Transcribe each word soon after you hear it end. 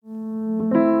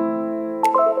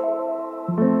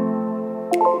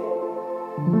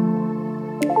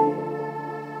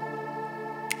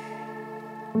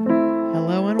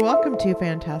to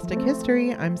Fantastic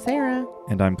History. I'm Sarah.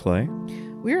 And I'm Clay.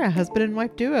 We're a husband and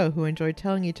wife duo who enjoy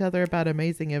telling each other about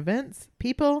amazing events,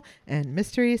 people, and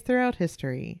mysteries throughout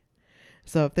history.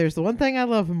 So if there's one thing I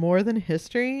love more than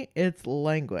history, it's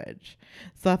language.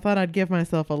 So I thought I'd give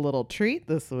myself a little treat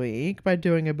this week by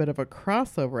doing a bit of a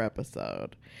crossover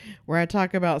episode where I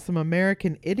talk about some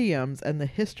American idioms and the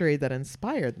history that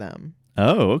inspired them.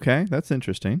 Oh, okay. That's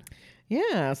interesting.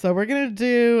 Yeah, so we're going to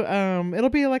do, it'll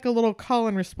be like a little call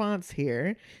and response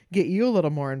here, get you a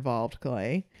little more involved,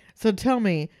 Clay. So tell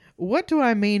me, what do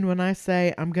I mean when I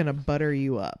say I'm going to butter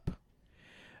you up?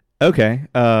 Okay,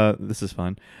 this is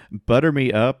fun. Butter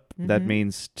me up, that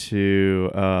means to,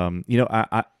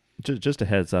 I just a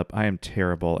heads up, I am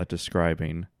terrible at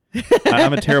describing.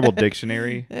 I'm a terrible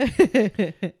dictionary.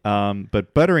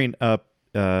 But buttering up,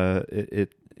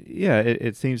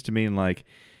 it seems to mean like,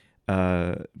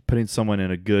 putting someone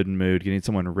in a good mood, getting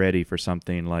someone ready for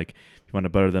something. Like if you want to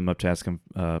butter them up to ask them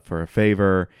for a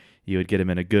favor, you would get them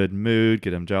in a good mood,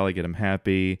 get them jolly, get them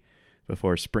happy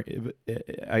before spring.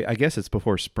 I guess it's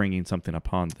before springing something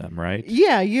upon them, right?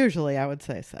 Yeah, usually I would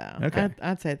say so. Okay.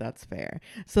 I'd say that's fair.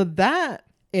 So that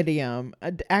idiom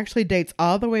actually dates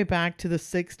all the way back to the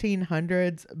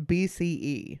 1600s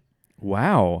BCE.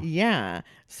 Wow. Yeah.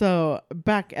 So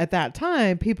back at that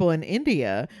time, people in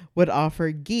India would offer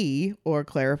ghee or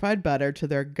clarified butter to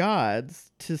their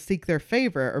gods to seek their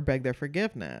favor or beg their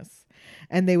forgiveness.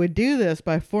 And they would do this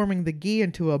by forming the ghee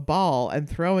into a ball and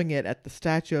throwing it at the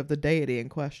statue of the deity in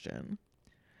question.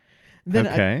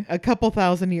 Then a couple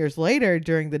thousand years later,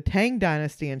 during the Tang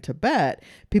dynasty in Tibet,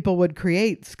 people would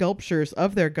create sculptures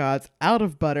of their gods out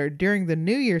of butter during the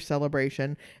New Year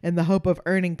celebration in the hope of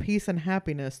earning peace and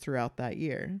happiness throughout that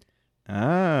year.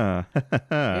 Ah.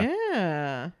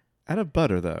 Yeah. Out of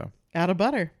butter, though. Out of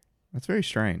butter. That's very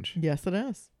strange. Yes, it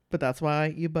is. But that's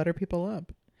why you butter people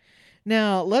up.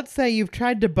 Now, let's say you've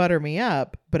tried to butter me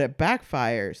up, but it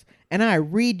backfires, and I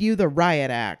read you the Riot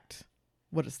Act.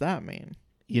 What does that mean?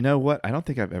 You know what? I don't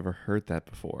think I've ever heard that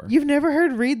before. You've never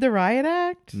heard Read the Riot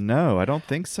Act? No, I don't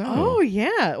think so. Oh,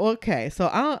 yeah. Okay, so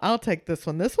I'll take this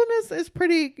one. This one is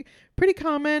pretty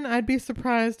common. I'd be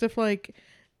surprised if like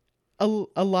a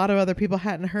lot of other people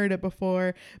hadn't heard it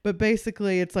before. But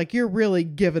basically, it's like you're really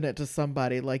giving it to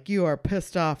somebody. Like you are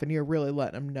pissed off and you're really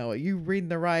letting them know it. You reading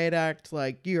the Riot Act,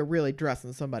 like you are really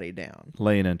dressing somebody down.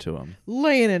 Laying into them.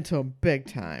 Laying into them big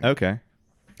time. Okay.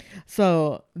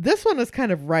 So this one is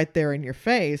kind of right there in your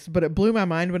face, but it blew my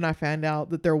mind when I found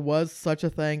out that there was such a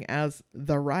thing as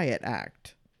the Riot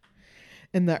Act.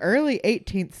 In the early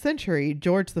 18th century,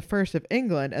 George I of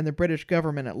England and the British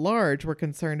government at large were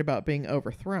concerned about being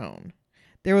overthrown.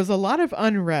 There was a lot of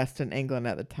unrest in England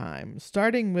at the time,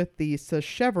 starting with the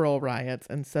Sacheverell riots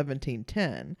in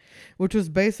 1710, which was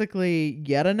basically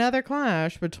yet another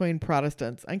clash between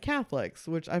Protestants and Catholics,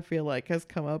 which I feel like has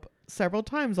come up several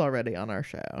times already on our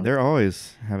show. They're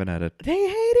always having at it. They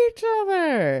hate each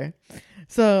other.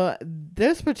 So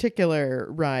this particular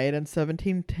riot in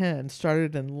 1710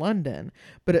 started in London,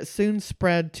 but it soon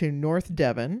spread to North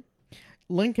Devon,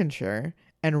 Lincolnshire,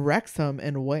 and Wrexham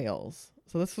in Wales.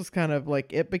 So this was kind of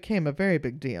like, it became a very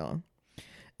big deal.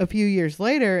 A few years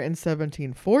later, in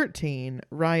 1714,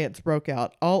 riots broke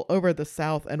out all over the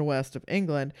south and west of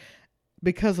England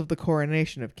because of the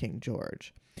coronation of King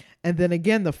George. And then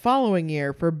again the following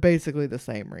year for basically the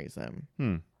same reason.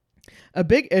 A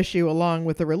big issue along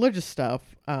with the religious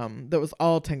stuff that was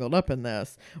all tangled up in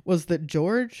this was that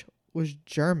George was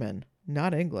German,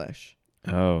 not English.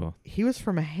 Oh. He was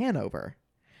from Hanover.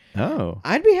 Oh.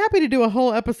 I'd be happy to do a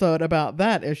whole episode about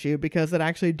that issue because it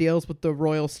actually deals with the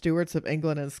royal stewards of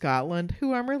England and Scotland,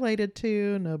 who I'm related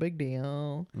to. No big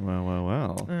deal.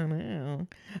 Well. I know.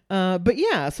 But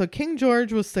yeah, so King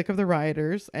George was sick of the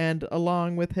rioters, and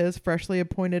along with his freshly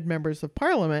appointed members of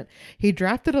parliament, he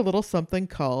drafted a little something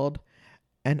called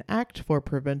an Act for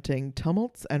Preventing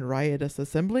Tumults and Riotous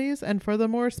Assemblies and for the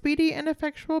more speedy and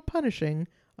effectual punishing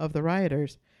of the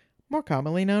rioters, more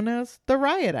commonly known as the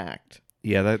Riot Act.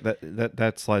 Yeah,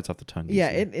 that slides off the tongue. Yeah,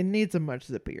 it needs a much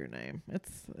zippier name.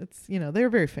 It's they're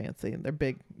very fancy and they're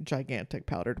big, gigantic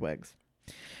powdered wigs.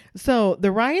 So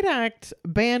the Riot Act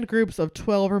banned groups of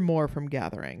 12 or more from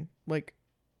gathering, like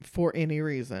for any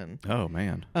reason. Oh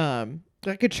man.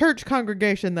 Like a church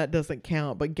congregation that doesn't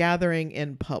count, but gathering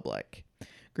in public,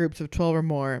 groups of 12 or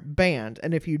more banned.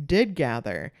 And if you did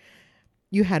gather,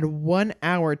 you had 1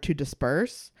 hour to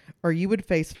disperse, or you would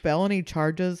face felony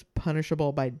charges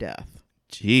punishable by death.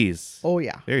 Jeez. Oh,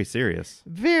 yeah. Very serious.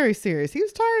 Very serious. He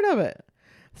was tired of it.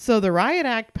 So the Riot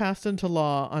Act passed into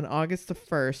law on August the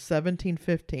 1st,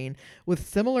 1715, with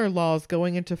similar laws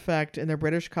going into effect in the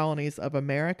British colonies of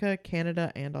America,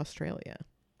 Canada, and Australia.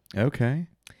 Okay.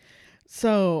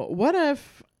 So what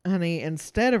if, honey,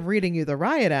 instead of reading you the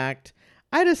riot act,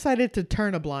 I decided to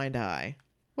turn a blind eye?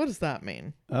 What does that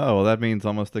mean? Oh, well, that means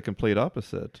almost the complete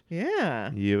opposite.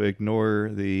 Yeah. You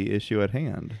ignore the issue at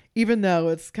hand. Even though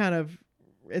it's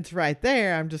right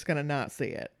there, I'm just going to not see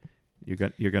it.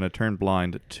 You're going to turn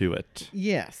blind to it.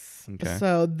 Yes. Okay.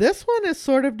 So this one is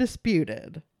sort of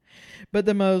disputed. But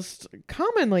the most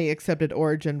commonly accepted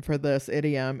origin for this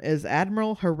idiom is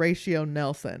Admiral Horatio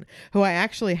Nelson, who I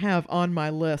actually have on my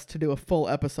list to do a full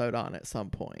episode on at some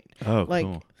point. Oh, Like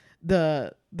cool.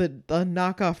 the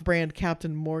knockoff brand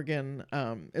Captain Morgan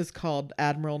is called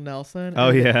Admiral Nelson.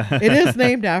 Oh, yeah. It is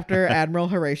named after Admiral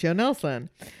Horatio Nelson.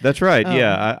 That's right.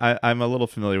 Yeah, I'm a little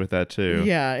familiar with that too.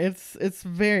 Yeah,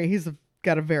 he's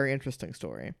got a very interesting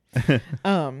story.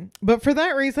 But for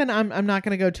that reason, I'm not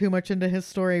going to go too much into his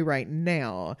story right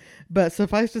now. But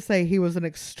suffice to say, he was an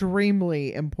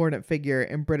extremely important figure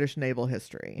in British naval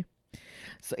history.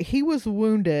 So he was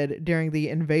wounded during the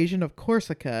invasion of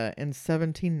Corsica in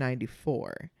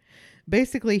 1794.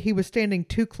 Basically, he was standing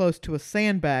too close to a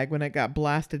sandbag when it got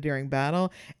blasted during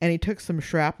battle, and he took some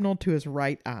shrapnel to his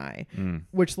right eye,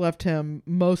 which left him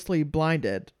mostly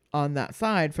blinded on that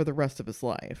side for the rest of his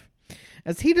life.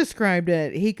 As he described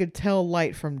it, he could tell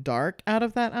light from dark out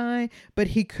of that eye, but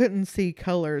he couldn't see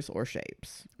colors or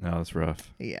shapes. Oh, that's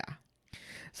rough. Yeah.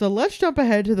 So let's jump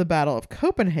ahead to the Battle of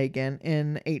Copenhagen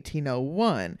in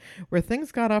 1801, where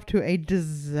things got off to a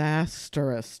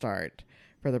disastrous start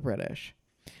for the British.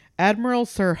 Admiral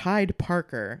Sir Hyde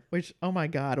Parker, which, oh my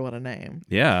God, what a name.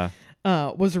 Yeah.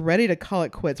 Was ready to call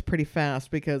it quits pretty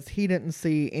fast because he didn't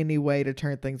see any way to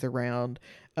turn things around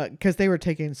because they were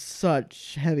taking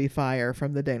such heavy fire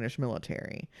from the Danish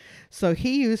military. So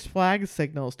he used flag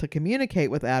signals to communicate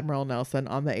with Admiral Nelson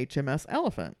on the HMS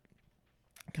Elephant,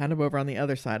 kind of over on the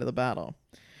other side of the battle.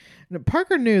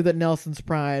 Parker knew that Nelson's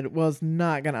pride was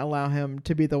not going to allow him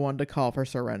to be the one to call for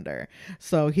surrender.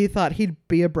 So he thought he'd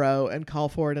be a bro and call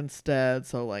for it instead.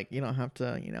 So, like, you don't have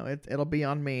to, it'll be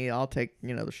on me. I'll take,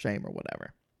 the shame or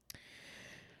whatever.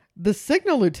 The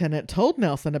signal lieutenant told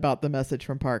Nelson about the message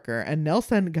from Parker, and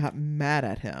Nelson got mad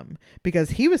at him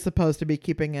because he was supposed to be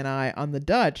keeping an eye on the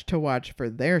Dutch to watch for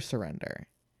their surrender.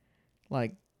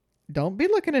 Like, don't be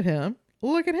looking at him.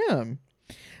 Look at him.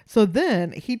 So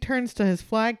then he turns to his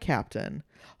flag captain,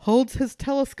 holds his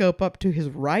telescope up to his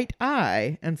right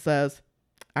eye, and says,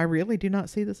 I really do not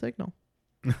see the signal.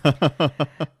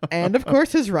 And of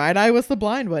course, his right eye was the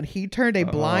blind one. He turned a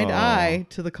blind eye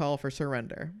to the call for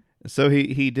surrender. So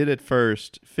he did it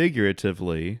first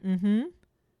figuratively. Mm-hmm.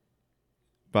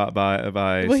 By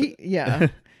Well, yeah.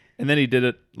 And then he did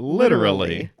it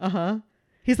literally. Uh-huh.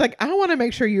 He's like, I want to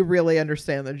make sure you really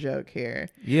understand the joke here.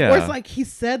 Yeah. Or it's like he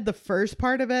said the first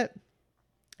part of it.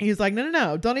 He's like,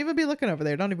 no. Don't even be looking over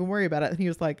there. Don't even worry about it. And he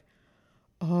was like,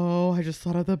 oh, I just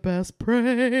thought of the best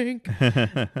prank.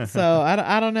 So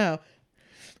I don't know.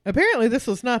 Apparently, this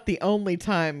was not the only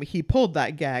time he pulled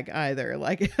that gag either.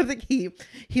 Like, I think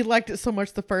he liked it so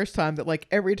much the first time that, like,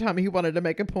 every time he wanted to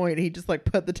make a point, he just, like,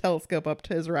 put the telescope up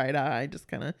to his right eye. Just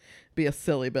kind of be a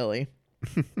silly Billy.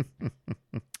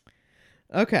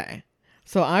 Okay,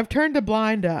 so I've turned a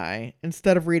blind eye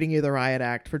instead of reading you the riot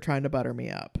act for trying to butter me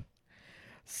up.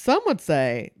 Some would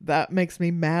say that makes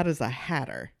me mad as a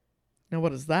hatter. Now,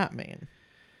 what does that mean?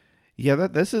 Yeah,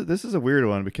 this is a weird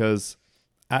one because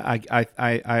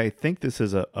I think this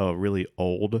is a really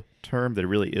old term that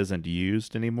really isn't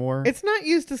used anymore. It's not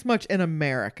used as much in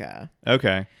America.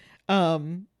 Okay.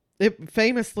 It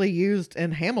famously used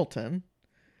in Hamilton.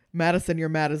 Madison, you're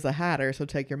mad as a hatter, so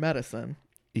take your medicine.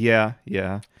 Yeah,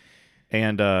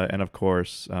 and of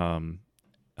course, I'm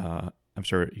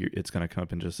sure it's going to come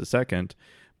up in just a second,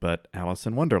 but Alice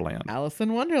in Wonderland. Alice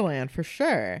in Wonderland, for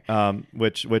sure.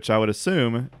 Which I would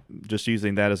assume, just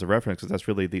using that as a reference, because that's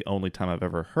really the only time I've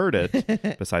ever heard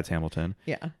it, besides Hamilton.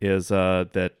 Yeah, is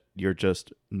that you're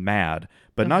just mad,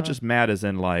 but not just mad as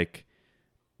in like,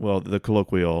 well, the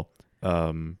colloquial,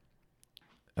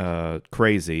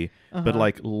 crazy, but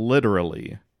like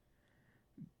literally.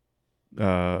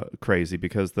 Crazy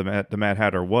because the Mad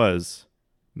Hatter was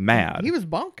mad. He was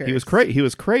bonkers. He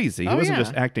was crazy. He wasn't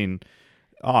just acting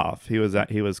off. He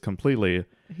was completely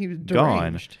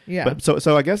gone. Yeah. But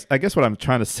so I guess what I'm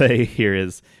trying to say here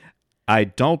is I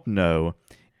don't know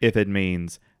if it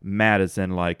means mad as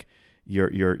in like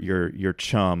your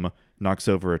chum knocks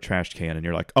over a trash can and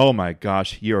you're like, oh my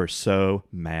gosh, you're so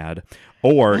mad.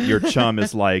 Or your chum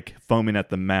is like foaming at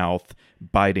the mouth,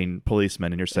 biting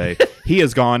policemen, and you're saying, he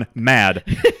has gone mad.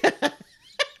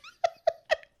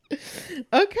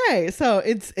 Okay, so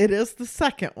it is the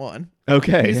second one.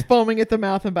 Okay. He's foaming at the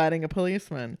mouth and biting a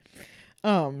policeman.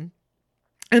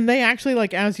 And they actually,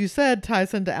 like, as you said,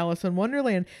 ties into Alice in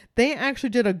Wonderland. They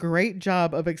actually did a great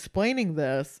job of explaining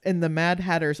this in the Mad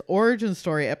Hatter's origin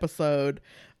story episode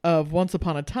of Once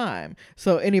Upon a Time.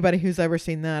 So anybody who's ever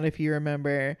seen that, if you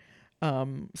remember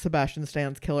Sebastian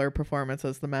Stan's killer performance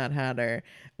as the Mad Hatter,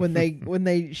 when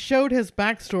they showed his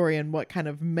backstory and what kind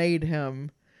of made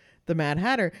him the Mad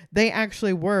Hatter, they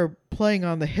actually were playing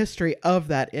on the history of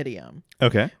that idiom.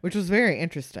 Okay. Which was very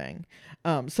interesting.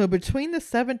 So between the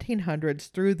 1700s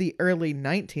through the early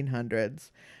 1900s,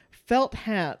 felt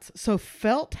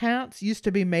hats used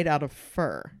to be made out of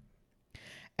fur.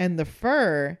 And the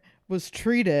fur was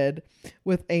treated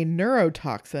with a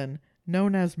neurotoxin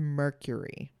known as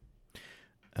mercury.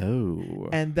 Oh.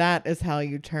 And that is how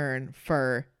you turn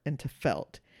fur into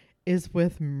felt, is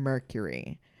with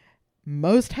mercury.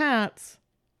 Most hats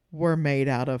were made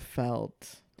out of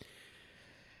felt.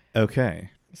 Okay.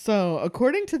 So,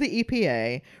 according to the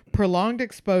EPA, prolonged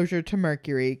exposure to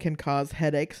mercury can cause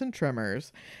headaches and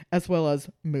tremors, as well as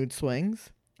mood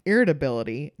swings,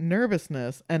 irritability,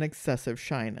 nervousness, and excessive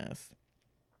shyness.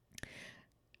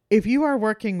 If you are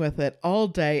working with it all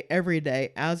day, every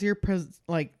day, as your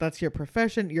that's your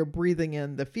profession, you're breathing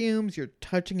in the fumes, you're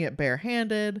touching it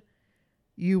barehanded,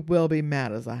 you will be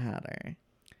mad as a hatter.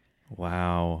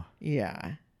 Wow.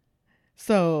 Yeah.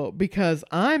 So, because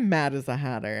I'm mad as a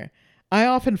hatter, I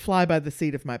often fly by the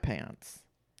seat of my pants.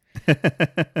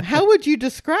 How would you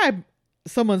describe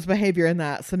someone's behavior in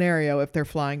that scenario if they're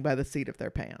flying by the seat of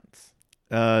their pants?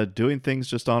 Doing things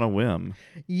just on a whim.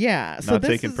 Yeah. So not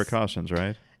taking precautions,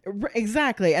 right?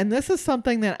 Exactly. And this is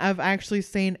something that I've actually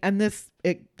seen, and this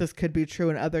could be true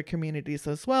in other communities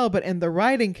as well, but in the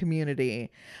writing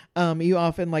community, you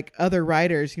often, like, other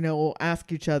writers, will ask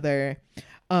each other,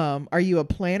 are you a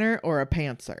planner or a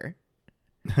pantser?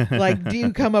 Like, do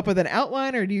you come up with an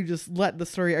outline, or do you just let the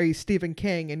story, are you Stephen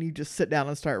King and you just sit down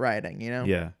and start writing,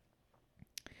 Yeah.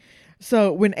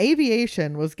 So when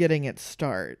aviation was getting its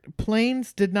start,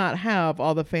 planes did not have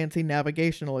all the fancy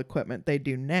navigational equipment they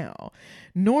do now,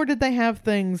 nor did they have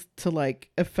things to, like,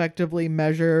 effectively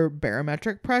measure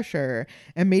barometric pressure,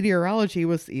 and meteorology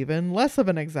was even less of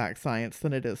an exact science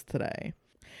than it is today.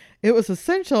 It was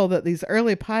essential that these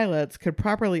early pilots could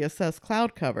properly assess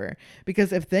cloud cover,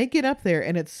 because if they get up there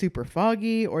and it's super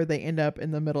foggy, or they end up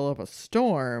in the middle of a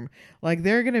storm, like,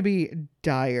 there are going to be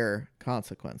dire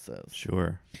consequences.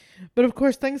 Sure. But of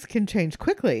course, things can change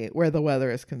quickly where the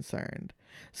weather is concerned.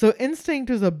 So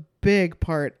instinct is a big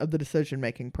part of the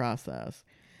decision-making process.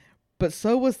 But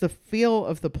so was the feel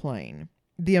of the plane.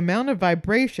 The amount of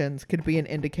vibrations could be an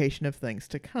indication of things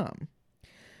to come.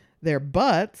 Their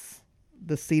butts,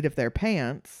 the seat of their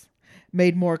pants,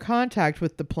 made more contact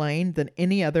with the plane than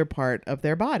any other part of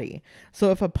their body. So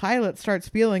if a pilot starts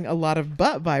feeling a lot of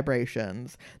butt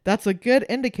vibrations, that's a good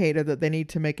indicator that they need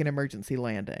to make an emergency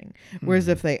landing. Whereas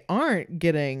if they aren't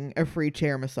getting a free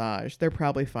chair massage, they're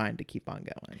probably fine to keep on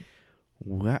going.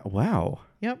 Wow.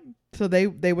 Yep. So they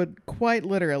would quite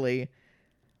literally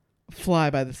fly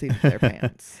by the seat of their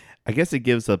pants. I guess it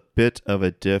gives a bit of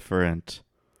a different...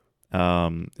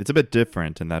 it's a bit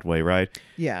different in that way, right?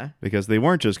 Yeah. Because they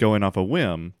weren't just going off a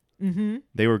whim. Mm-hmm.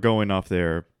 They were going off they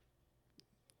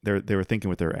were thinking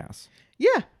with their ass.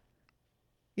 Yeah.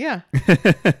 Yeah.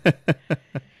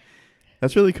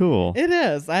 That's really cool. It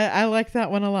is. I like that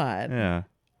one a lot. Yeah.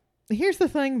 Here's the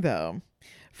thing, though.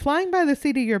 Flying by the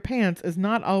seat of your pants is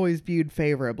not always viewed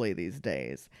favorably these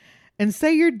days. And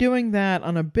say you're doing that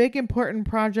on a big important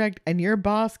project and your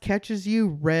boss catches you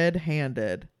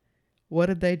red-handed. What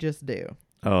did they just do?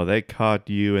 Oh, they caught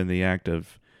you in the act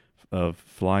of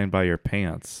flying by your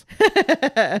pants.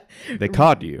 They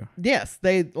caught you. Yes,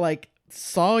 they, like,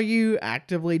 saw you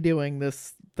actively doing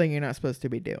this thing you're not supposed to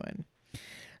be doing.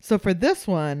 So for this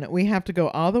one, we have to go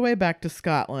all the way back to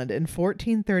Scotland in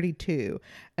 1432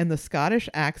 and the Scottish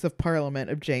Acts of Parliament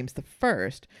of James I,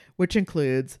 which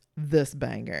includes this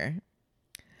banger.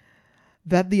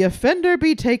 That the offender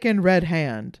be taken red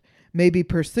hand, may be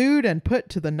pursued and put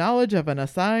to the knowledge of an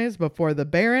assize before the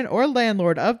baron or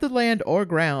landlord of the land or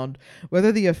ground,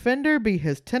 whether the offender be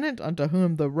his tenant unto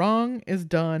whom the wrong is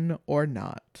done or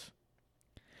not.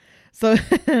 So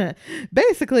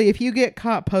basically, if you get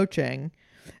caught poaching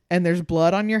and there's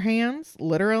blood on your hands,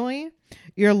 literally,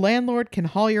 your landlord can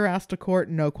haul your ass to court,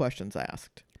 no questions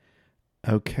asked.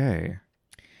 Okay.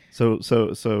 So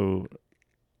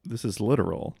this is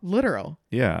literal. Literal.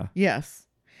 Yeah. Yes.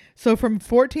 So from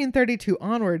 1432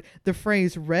 onward, the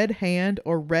phrase red hand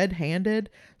or red-handed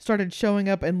started showing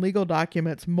up in legal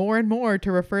documents more and more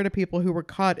to refer to people who were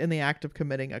caught in the act of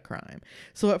committing a crime.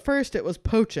 So at first it was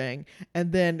poaching,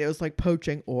 and then it was like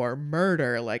poaching or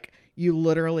murder. Like, you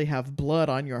literally have blood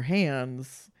on your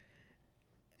hands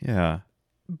Yeah.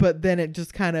 But then it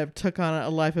just kind of took on a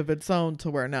life of its own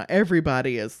to where now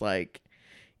everybody is like,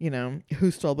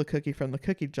 who stole the cookie from the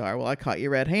cookie jar? Well, I caught you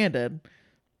red-handed.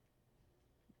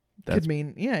 Could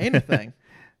mean, anything.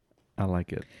 I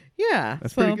like it. Yeah.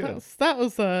 That's so pretty good. that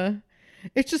was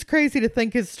it's just crazy to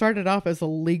think it started off as a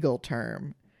legal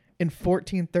term in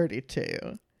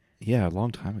 1432. Yeah, a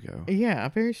long time ago. Yeah,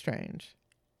 very strange.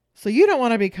 So you don't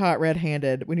want to be caught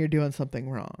red-handed when you're doing something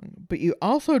wrong, but you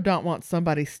also don't want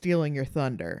somebody stealing your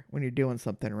thunder when you're doing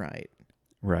something right.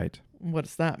 Right. What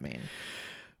does that mean?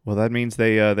 Well, that means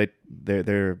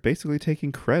they're basically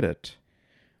taking credit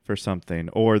for something,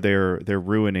 or they're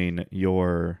ruining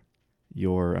your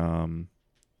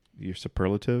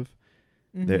superlative.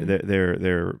 Mm-hmm.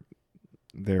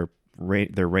 They're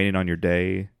raining on your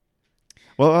day.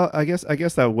 Well, I guess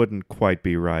that wouldn't quite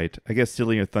be right. I guess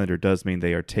stealing your thunder does mean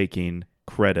they are taking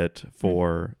credit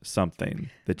for something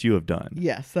that you have done.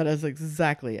 Yes, that is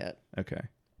exactly it. Okay.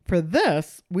 For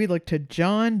this, we look to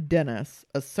John Dennis,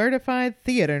 a certified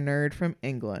theater nerd from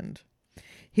England.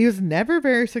 He was never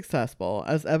very successful,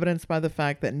 as evidenced by the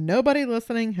fact that nobody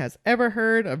listening has ever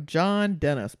heard of John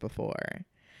Dennis before.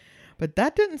 But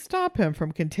that didn't stop him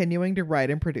from continuing to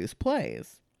write and produce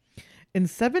plays. In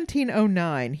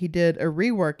 1709, he did a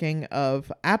reworking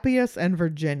of Appius and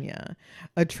Virginia,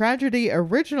 a tragedy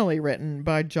originally written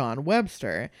by John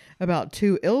Webster about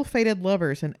two ill-fated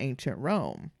lovers in ancient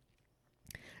Rome.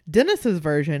 Dennis's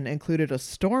version included a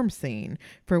storm scene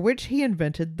for which he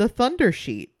invented the thunder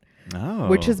sheet,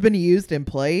 which has been used in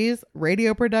plays,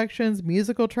 radio productions,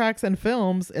 musical tracks, and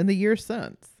films in the years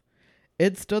since.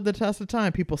 It stood the test of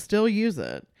time. People still use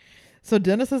it. So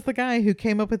Dennis is the guy who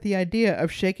came up with the idea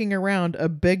of shaking around a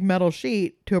big metal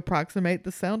sheet to approximate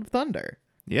the sound of thunder.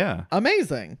 Yeah.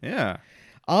 Amazing. Yeah.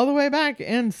 All the way back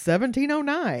in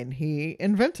 1709, he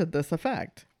invented this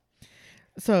effect.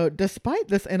 So despite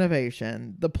this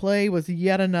innovation, the play was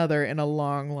yet another in a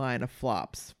long line of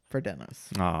flops for Dennis.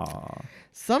 Aww.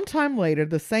 Sometime later,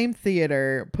 the same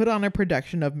theater put on a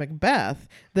production of Macbeth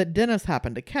that Dennis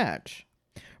happened to catch.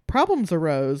 Problems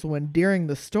arose when, during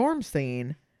the storm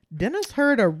scene, Dennis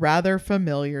heard a rather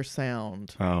familiar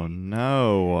sound. Oh,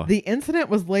 no. The incident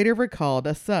was later recalled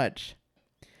as such.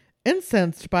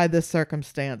 Incensed by this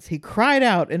circumstance, he cried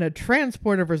out in a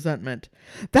transport of resentment,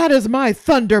 "That is my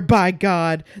thunder, by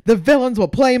God! The villains will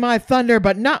play my thunder,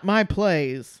 but not my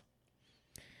plays."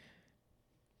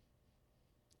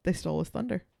 They stole his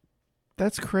thunder.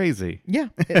 That's crazy. Yeah,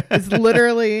 it's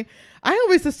literally... I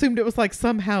always assumed it was like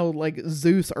somehow like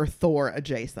Zeus or Thor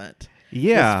adjacent.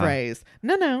 Yeah. This phrase.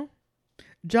 No.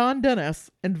 John Dennis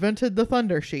invented the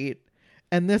thunder sheet,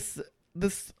 and this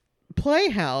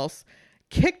playhouse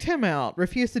kicked him out,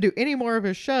 refused to do any more of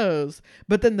his shows,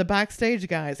 but then the backstage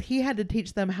guys, he had to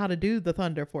teach them how to do the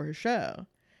thunder for his show.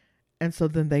 And so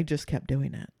then they just kept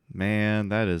doing it. Man,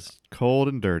 that is cold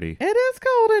and dirty. It is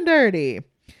cold and dirty.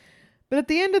 But at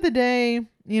the end of the day,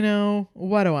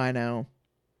 what do I know?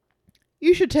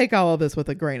 You should take all of this with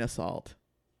a grain of salt.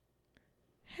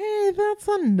 Hey, that's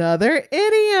another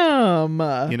idiom.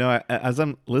 As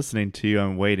I'm listening to you,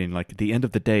 I'm waiting, like, at the end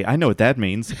of the day. I know what that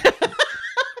means.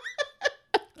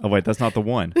 Oh, wait, that's not the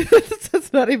one.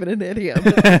 That's not even an idiom.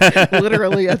 It's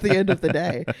literally at the end of the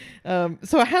day.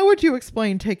 So how would you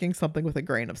explain taking something with a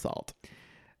grain of salt?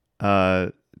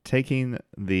 Taking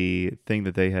the thing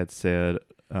that they had said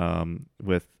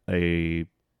with a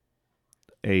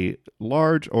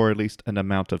large, or at least an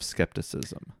amount of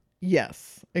skepticism.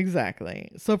 Yes,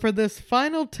 exactly. So for this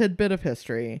final tidbit of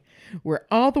history, we're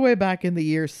all the way back in the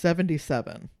year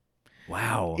 77.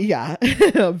 Wow. Yeah,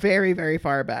 very, very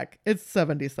far back. It's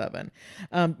 77.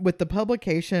 With the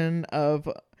publication of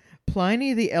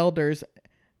Pliny the Elder's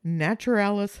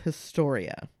Naturalis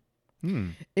Historia.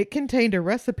 It contained a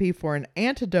recipe for an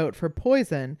antidote for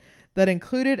poison that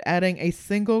included adding a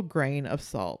single grain of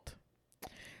salt.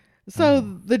 So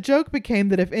the joke became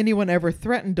that if anyone ever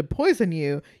threatened to poison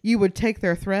you, you would take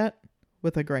their threat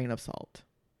with a grain of salt.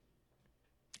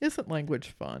 Isn't language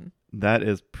fun? That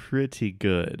is pretty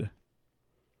good.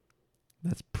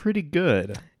 That's pretty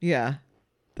good. Yeah.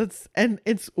 And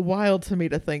it's wild to me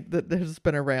to think that this has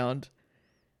been around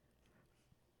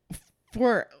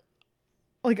for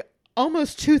like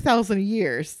almost 2,000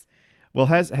 years. Well,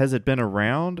 has it been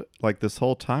around like this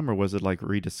whole time, or was it like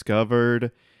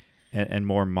rediscovered and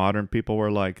more modern people were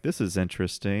like, this is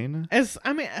interesting? As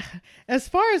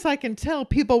far as I can tell,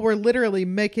 people were literally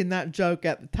making that joke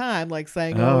at the time, like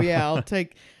saying,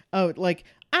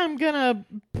 I'm gonna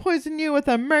poison you with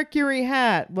a mercury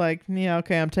hat. Like, yeah,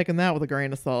 okay, I'm taking that with a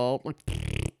grain of salt. Like,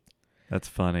 that's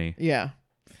funny. Yeah.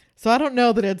 So I don't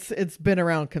know that it's been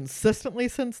around consistently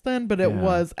since then, but it Yeah.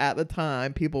 was at the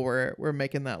time people were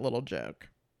making that little joke.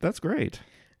 That's great.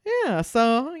 Yeah,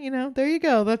 so there you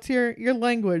go. That's your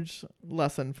language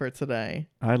lesson for today.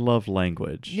 I love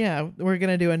language. Yeah, we're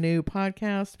gonna do a new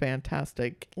podcast,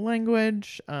 Fantastic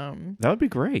Language. That would be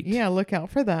great. Yeah, look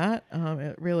out for that.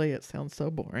 It sounds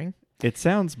so boring. It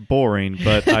sounds boring,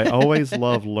 but I always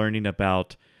love learning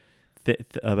about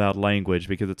language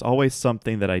because it's always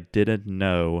something that I didn't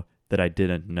know that I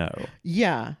didn't know.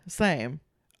 Yeah, same.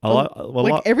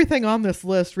 Lot. Everything on this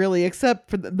list, really, except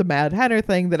for the Mad Hatter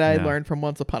thing that I Yeah. learned from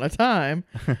Once Upon a Time.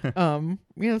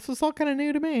 This was all kind of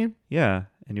new to me. Yeah,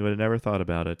 and you would have never thought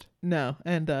about it. No,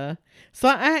 and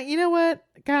so you know what,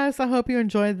 guys, I hope you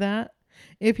enjoyed that.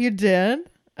 If you did,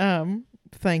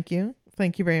 thank you.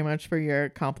 Thank you very much for your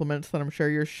compliments that I'm sure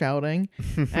you're shouting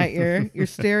at your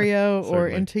stereo or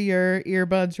Certainly. into your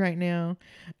earbuds right now.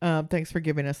 Thanks for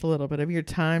giving us a little bit of your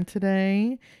time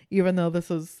today, even though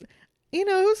this is, it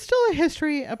was still a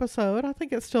history episode. I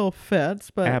think it still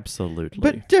fits, but Absolutely.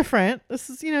 but different. This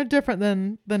is,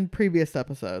 different than previous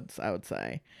episodes, I would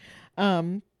say.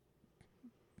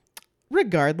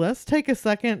 Regardless, take a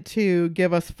second to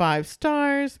give us 5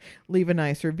 stars, leave a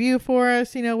nice review for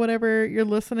us, whatever you're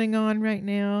listening on right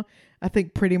now. I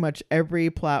think pretty much every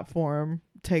platform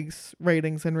takes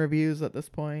ratings and reviews at this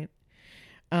point.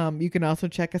 You can also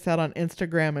check us out on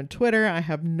Instagram and Twitter. I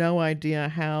have no idea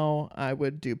how I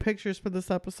would do pictures for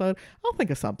this episode. I'll think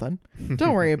of something.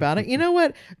 Don't worry about it. You know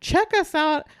what? Check us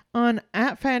out on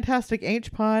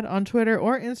 @FantasticHPod on Twitter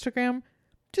or Instagram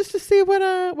just to see what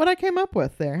I came up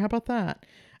with there. How about that?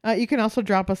 You can also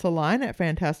drop us a line at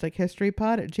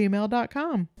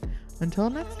fantastichistorypod@gmail.com. Until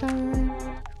next time.